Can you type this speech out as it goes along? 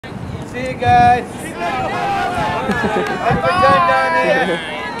See you guys. Have a good time down here.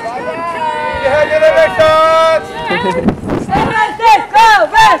 You head to the Red Sox. Go,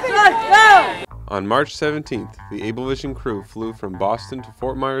 Red Sox, go! On March 17th, the Ablevision crew flew from Boston to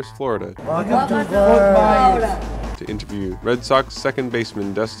Fort Myers, Florida to interview Red Sox second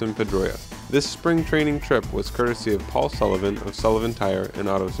baseman Dustin Pedroia. This spring training trip was courtesy of Paul Sullivan of Sullivan Tire and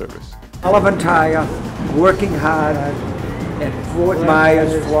Auto Service. Sullivan Tire, working hard at Fort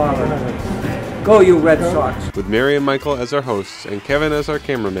Myers, Florida. Go you Red Sox. With Mary and Michael as our hosts and Kevin as our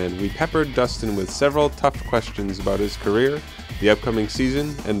cameraman, we peppered Dustin with several tough questions about his career, the upcoming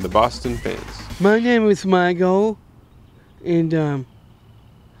season, and the Boston fans. My name is Michael, and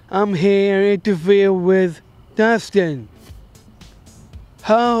I'm here to interview with Dustin.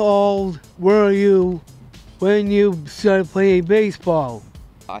 How old were you when you started playing baseball?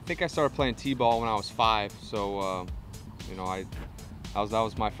 I think I started playing t-ball when I was 5, so you know, that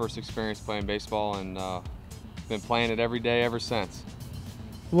was my first experience playing baseball, and been playing it every day ever since.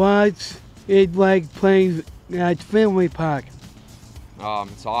 What's it like playing at Fenway Park?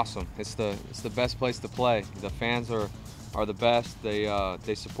 It's awesome. It's the best place to play. The fans are the best.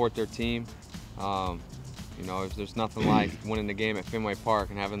 They support their team. You know, there's nothing like winning the game at Fenway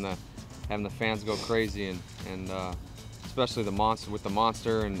Park and having the fans go crazy, and especially the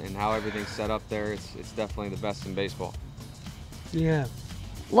monster and how everything's set up there. It's definitely the best in baseball. Yeah.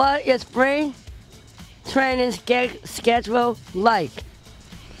 What is spring training schedule like?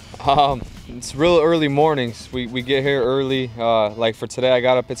 It's real early mornings. We get here early. Like for today, I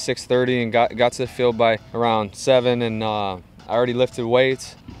got up at 6:30 and got to the field by around 7, and I already lifted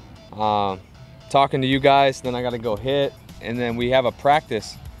weights. Talking to you guys, then I got to go hit, and then we have a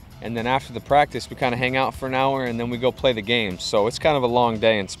practice, and then after the practice, we kind of hang out for an hour, and then we go play the games. So it's kind of a long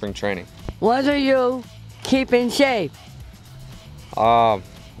day in spring training. What do you keep in shape? Well,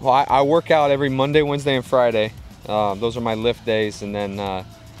 I work out every Monday, Wednesday, and Friday. Those are my lift days, and then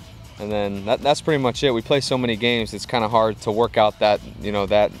that's pretty much it. We play so many games; it's kind of hard to work out that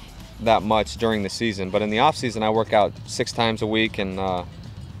much during the season. But in the off season, I work out 6 times a week, and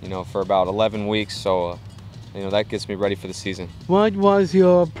you know, for about 11 weeks. So you know, that gets me ready for the season. What was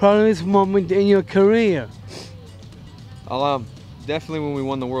your proudest moment in your career? Definitely when we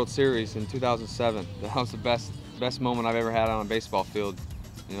won the World Series in 2007. That was the best moment I've ever had on a baseball field.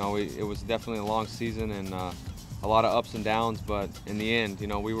 You know, it was definitely a long season and a lot of ups and downs, but in the end, you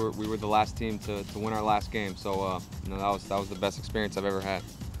know, we were the last team to win our last game. So you know, that was the best experience I've ever had.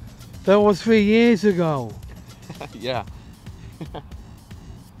 That was 3 years ago. Yeah.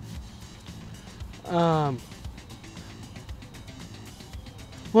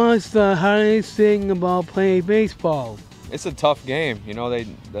 What's the hardest thing about playing baseball? It's a tough game. You know,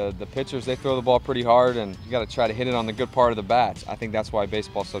 the pitchers, they throw the ball pretty hard, and you got to try to hit it on the good part of the bats. I think that's why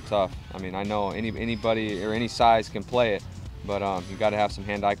baseball's so tough. I mean, I know anybody or any size can play it, but you got to have some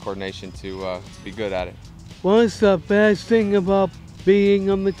hand-eye coordination to be good at it. What's the best thing about being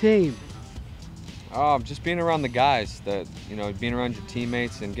on the team? Just being around the guys, you know, being around your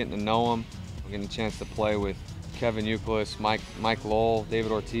teammates and getting to know them. Getting a chance to play with Kevin Youkilis, Mike Lowell,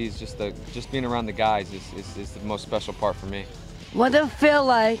 David Ortiz. Just being around the guys is the most special part for me. What does it feel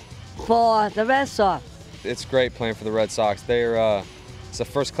like for the Red Sox? It's great playing for the Red Sox. It's a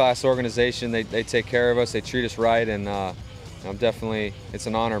first-class organization. They take care of us. They treat us right, and it's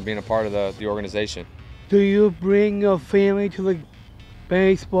an honor being a part of the organization. Do you bring your family to the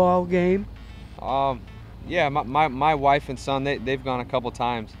baseball game? Yeah, my wife and son, they've gone a couple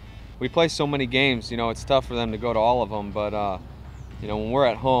times. We play so many games, you know, it's tough for them to go to all of them, but you know, when we're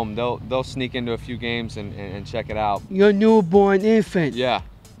at home, they'll sneak into a few games and check it out. Your newborn infant. Yeah,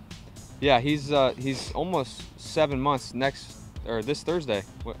 he's almost 7 months this Thursday.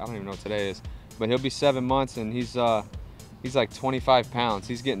 I don't even know what today is, but he'll be 7 months, and he's like 25 pounds.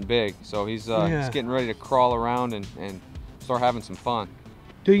 He's getting big, so he's getting ready to crawl around and start having some fun.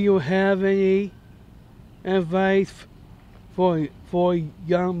 Do you have any advice for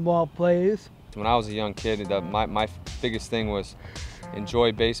young ball players? When I was a young kid, my biggest thing was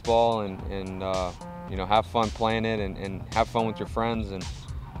enjoy baseball and you know, have fun playing it and have fun with your friends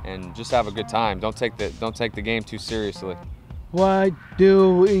and just have a good time. Don't take the game too seriously. What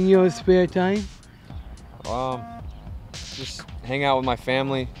do in your spare time? Just hang out with my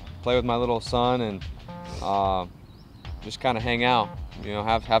family, play with my little son, and just kind of hang out. You know,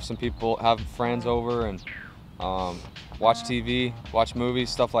 have some people, have friends over, and watch TV, watch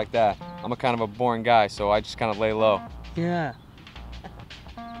movies, stuff like that. I'm a kind of a boring guy, so I just kind of lay low. Yeah.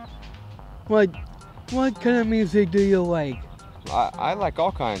 What kind of music do you like? I like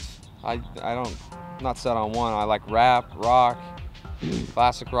all kinds. I'm not set on one. I like rap, rock,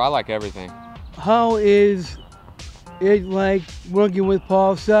 Classic rock. I like everything. How is it like working with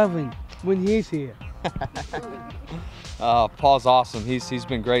Paul Sullivan when he's here? Paul's awesome. He's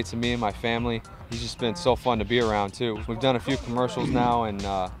been great to me and my family. He's just been so fun to be around too. We've done a few commercials now, and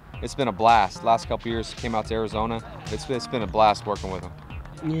it's been a blast. Last couple years, came out to Arizona. It's been a blast working with him.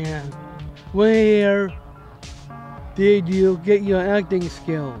 Yeah. Where did you get your acting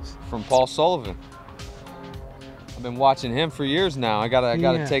skills? From Paul Sullivan. I've been watching him for years now. I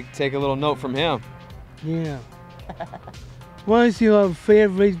gotta take a little note from him. Yeah. What's your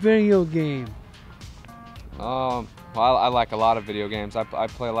favorite video game? Well, I like a lot of video games. I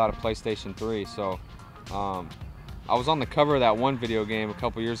play a lot of PlayStation 3, so I was on the cover of that one video game a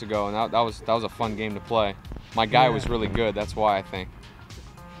couple years ago, and that was a fun game to play. My guy was really good. That's why, I think.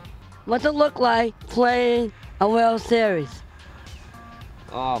 What's it look like playing a World Series?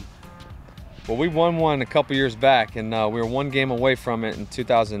 Well, we won one a couple years back, and we were one game away from it in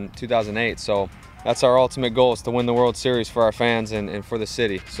 2008. So that's our ultimate goal, is to win the World Series for our fans and for the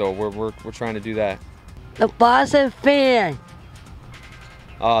city. So we're trying to do that. The Boston fan.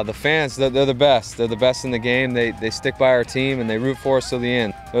 The fans, they're the best. They're the best in the game. They stick by our team and they root for us till the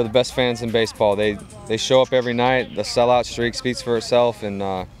end. They're the best fans in baseball. They show up every night. The sellout streak speaks for itself, and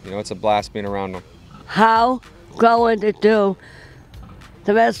you know, it's a blast being around them. How going to do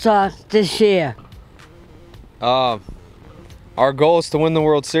the Red Sox this year? Our goal is to win the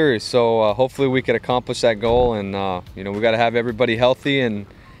World Series, so hopefully we can accomplish that goal. And you know, we got to have everybody healthy and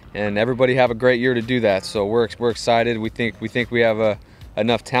everybody have a great year to do that. So we're excited. We think we have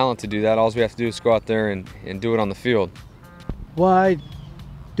enough talent to do that. All we have to do is go out there and do it on the field. What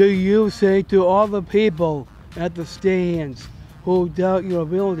do you say to all the people at the stands who doubt your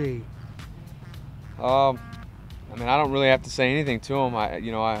ability? I mean, I don't really have to say anything to them.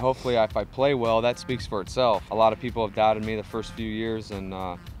 Hopefully if I play well, that speaks for itself. A lot of people have doubted me the first few years, and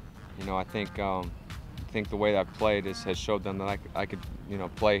you know, I think the way I've played has showed them that I could, you know,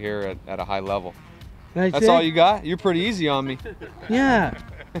 play here at a high level. That's all you got? You're pretty easy on me. Yeah.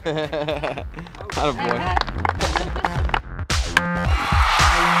 Attaboy.